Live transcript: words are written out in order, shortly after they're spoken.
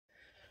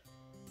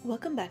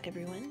Welcome back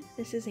everyone,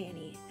 this is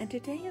Annie, and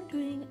today I'm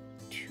doing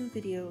two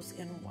videos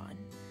in one.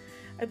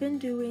 I've been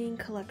doing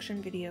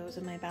collection videos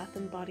in my Bath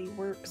 & Body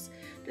Works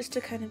just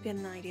to kind of get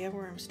an idea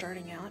where I'm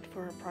starting out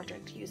for a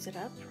project to use it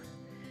up.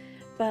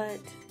 But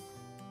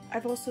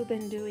I've also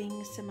been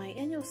doing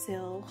semi-annual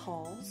sale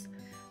hauls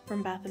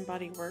from Bath &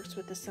 Body Works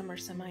with the summer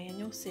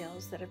semi-annual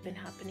sales that have been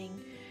happening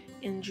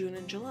in June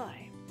and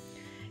July.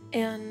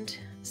 And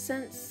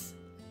since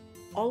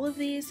all of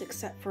these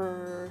except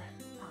for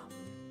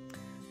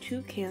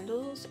two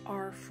candles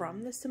are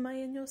from the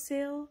semi-annual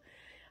sale,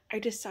 I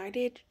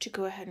decided to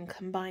go ahead and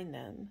combine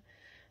them.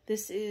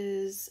 This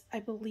is, I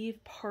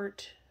believe,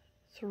 part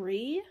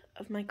 3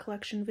 of my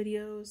collection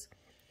videos.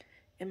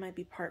 It might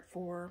be part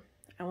 4.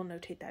 I will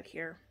notate that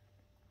here.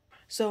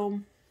 So,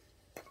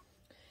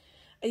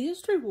 I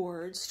used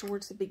rewards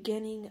towards the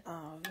beginning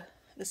of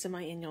the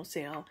semi-annual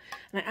sale,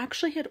 and I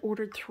actually had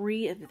ordered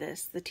 3 of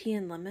this, the tea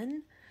and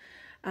lemon.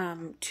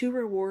 2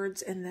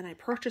 rewards, and then I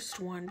purchased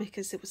one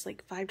because it was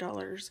like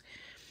 $5,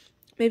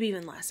 maybe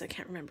even less, I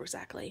can't remember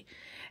exactly.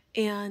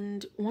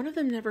 And one of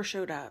them never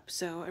showed up,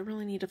 so I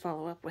really need to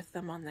follow up with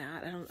them on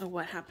that. I don't know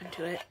what happened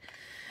to it,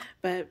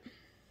 but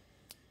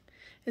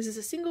this is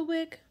a single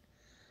wick.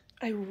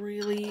 I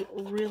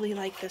really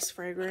like this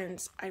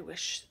fragrance. I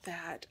wish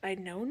that I'd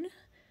known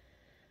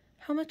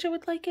how much I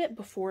would like it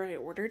before I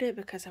ordered it,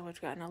 because I would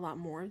have gotten a lot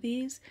more of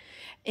these.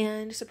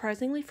 And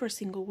surprisingly, for a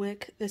single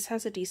wick, this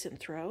has a decent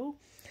throw.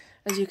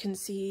 As you can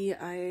see,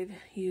 I've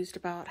used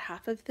about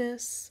half of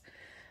this.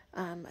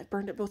 I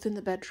burned it both in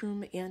the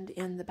bedroom and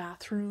in the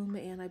bathroom,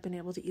 and I've been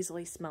able to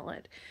easily smell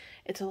it.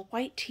 It's a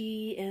white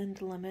tea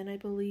and lemon, I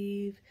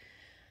believe.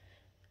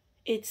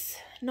 It's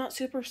not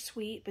super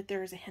sweet, but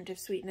there is a hint of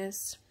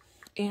sweetness.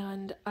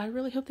 And I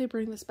really hope they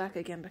bring this back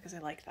again because I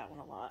like that one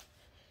a lot.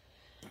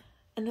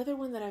 Another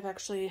one that I've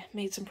actually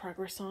made some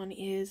progress on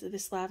is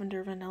this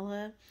lavender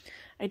vanilla.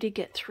 I did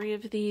get 3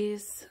 of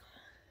these.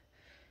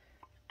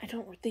 I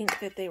don't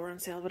think that they were on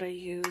sale, but I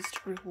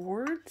used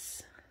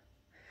rewards.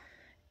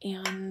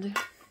 And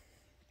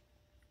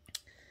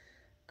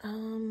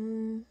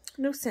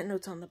no scent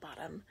notes on the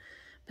bottom.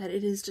 But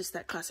it is just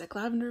that classic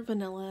lavender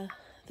vanilla,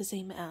 the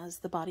same as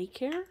the body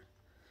care.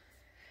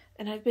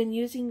 And I've been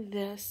using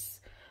this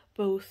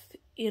both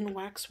in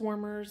wax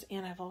warmers,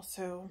 and I've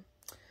also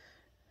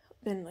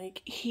been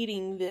like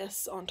heating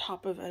this on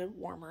top of a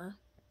warmer,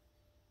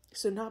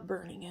 so not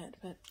burning it,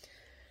 but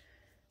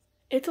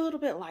it's a little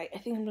bit light. I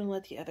think I'm gonna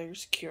let the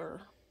others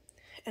cure.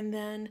 And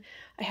then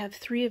I have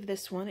 3 of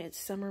this one. It's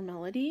Summer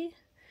Melody.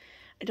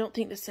 I don't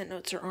think the scent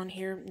notes are on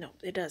here. No,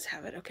 it does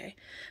have it. Okay,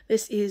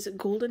 this is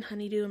Golden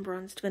Honeydew and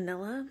Bronzed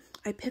Vanilla.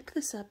 I picked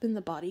this up in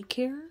the body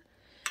care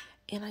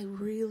and I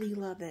really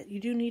love it.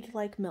 You do need to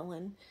like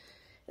melon.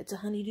 It's a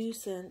honeydew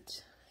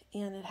scent,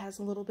 and it has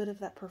a little bit of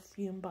that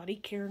perfume body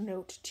care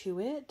note to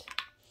it.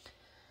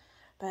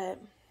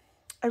 But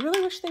I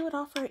really wish they would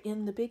offer it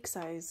in the big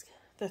size,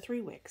 the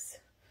 3 wicks.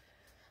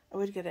 I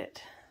would get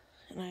it.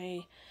 And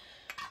I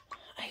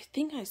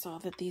think I saw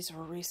that these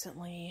were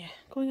recently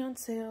going on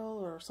sale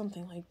or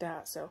something like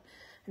that, so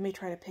I may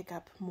try to pick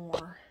up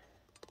more.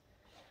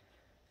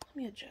 Let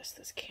me adjust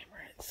this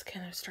camera. It's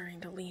kind of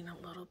starting to lean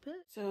a little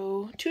bit.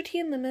 So 2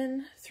 tea and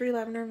lemon, 3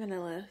 lavender and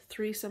vanilla,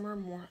 3 summer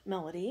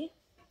melody.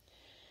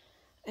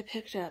 I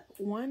picked up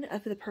 1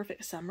 of the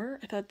Perfect Summer.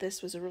 I thought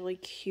this was a really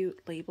cute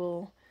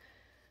label.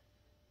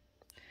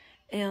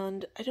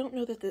 And I don't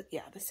know that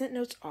the scent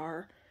notes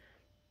are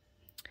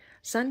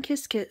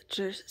sun-kissed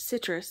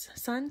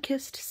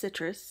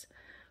citrus,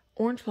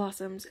 orange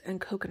blossoms, and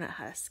coconut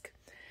husk.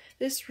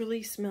 This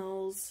really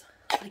smells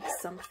like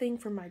something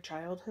from my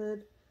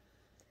childhood.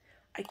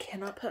 I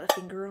cannot put a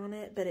finger on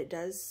it, but it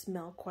does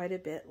smell quite a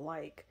bit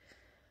like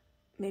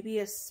maybe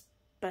a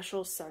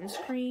special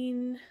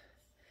sunscreen,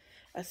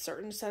 a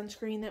certain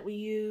sunscreen that we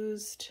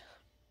used.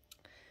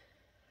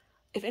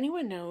 If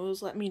anyone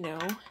knows, let me know.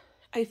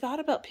 I thought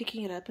about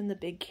picking it up in the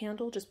big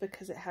candle just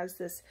because it has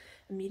this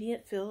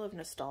immediate feel of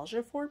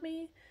nostalgia for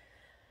me.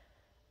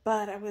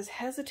 But I was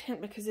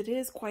hesitant because it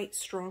is quite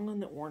strong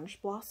on the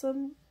orange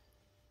blossom.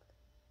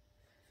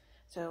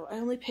 So I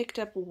only picked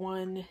up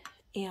 1,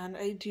 and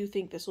I do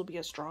think this will be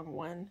a strong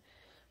one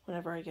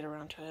whenever I get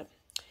around to it.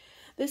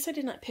 This I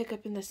did not pick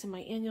up in the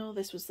semi-annual.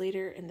 This was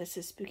later, and this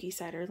is Spooky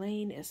Cider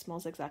Lane. It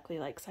smells exactly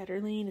like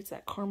Cider Lane. It's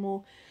that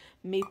caramel,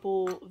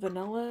 maple,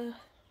 vanilla,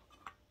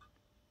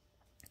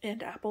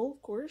 and apple,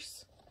 of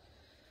course.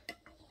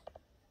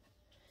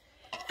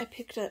 I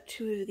picked up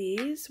 2 of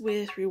these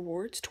with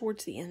rewards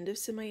towards the end of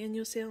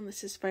semi-annual sale, and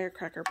this is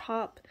Firecracker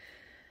Pop.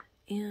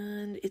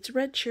 And it's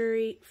red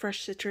cherry,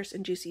 fresh citrus,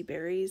 and juicy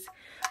berries.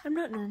 I'm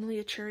not normally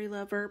a cherry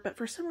lover, but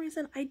for some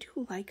reason I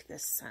do like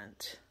this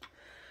scent.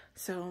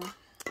 So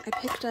I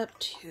picked up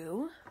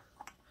 2.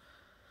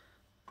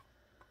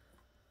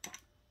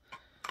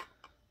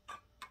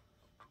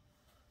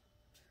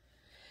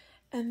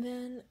 And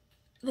then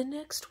the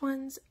next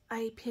ones,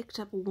 I picked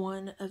up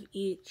 1 of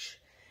each,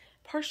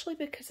 partially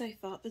because I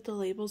thought that the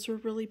labels were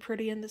really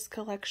pretty in this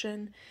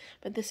collection,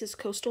 but this is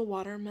Coastal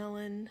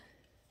Watermelon,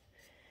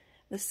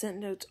 The scent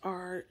notes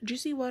are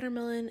juicy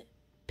watermelon,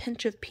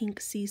 Pinch of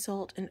Pink Sea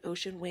Salt and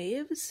Ocean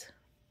Waves.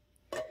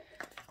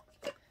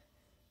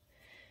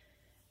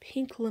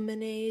 Pink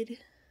Lemonade,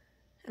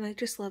 and I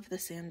just love the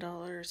sand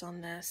dollars on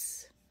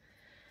this.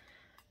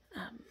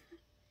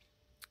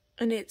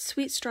 And it's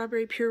sweet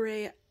strawberry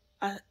puree,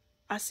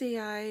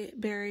 acai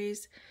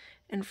berries,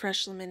 and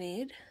fresh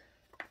lemonade.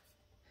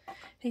 I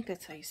think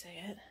that's how you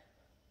say it.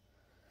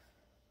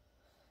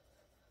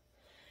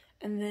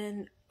 And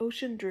then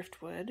Ocean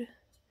Driftwood.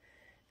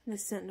 And the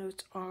scent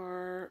notes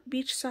are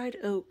beachside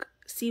oak,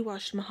 sea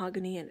washed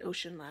mahogany, and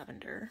ocean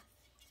lavender.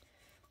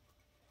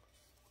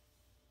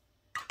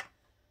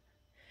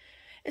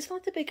 It's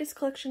not the biggest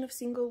collection of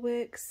single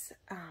wicks.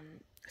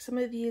 Some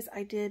of these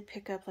I did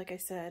pick up, like I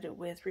said,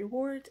 with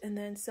rewards, and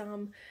then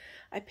some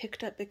I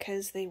picked up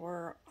because they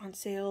were on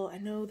sale. I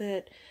know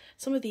that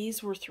some of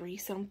these were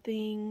 $3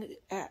 something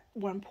at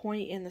one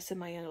point in the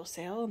semi-annual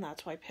sale, and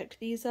that's why I picked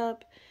these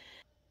up.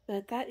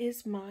 But that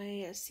is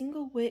my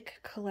single wick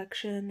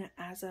collection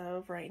as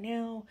of right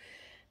now.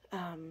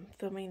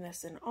 Filming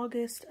this in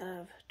August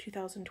of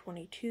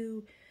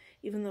 2022,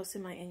 even though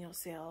semi-annual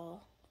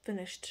sale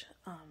finished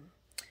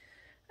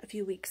a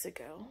few weeks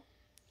ago.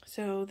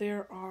 So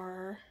there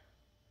are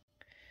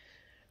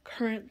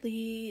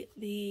currently,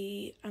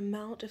 the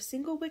amount of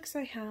single wicks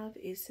I have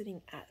is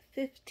sitting at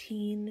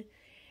 15,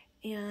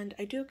 and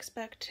I do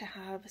expect to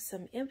have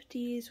some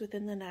empties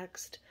within the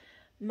next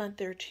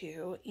month or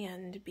two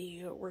and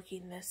be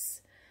working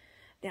this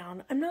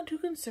down. I'm not too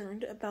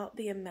concerned about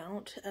the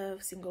amount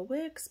of single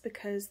wicks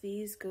because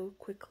these go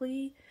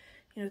quickly.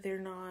 You know, they're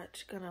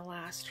not gonna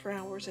last for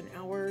hours and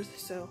hours,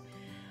 so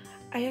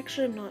I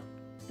actually am not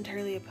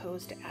entirely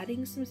opposed to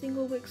adding some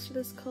single wicks to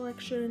this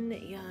collection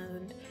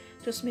and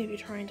just maybe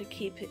trying to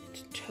keep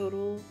it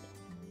total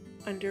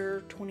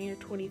under 20 or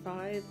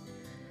 25.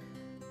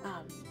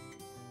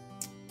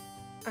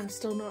 I'm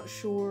still not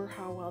sure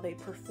how well they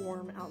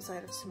perform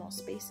outside of small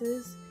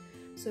spaces,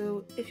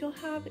 so if you'll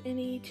have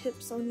any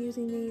tips on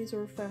using these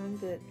or found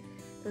that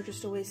they're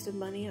just a waste of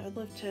money, I'd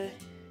love to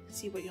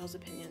see what y'all's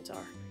opinions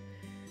are.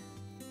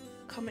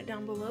 Comment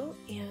down below,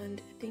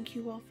 and thank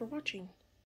you all for watching.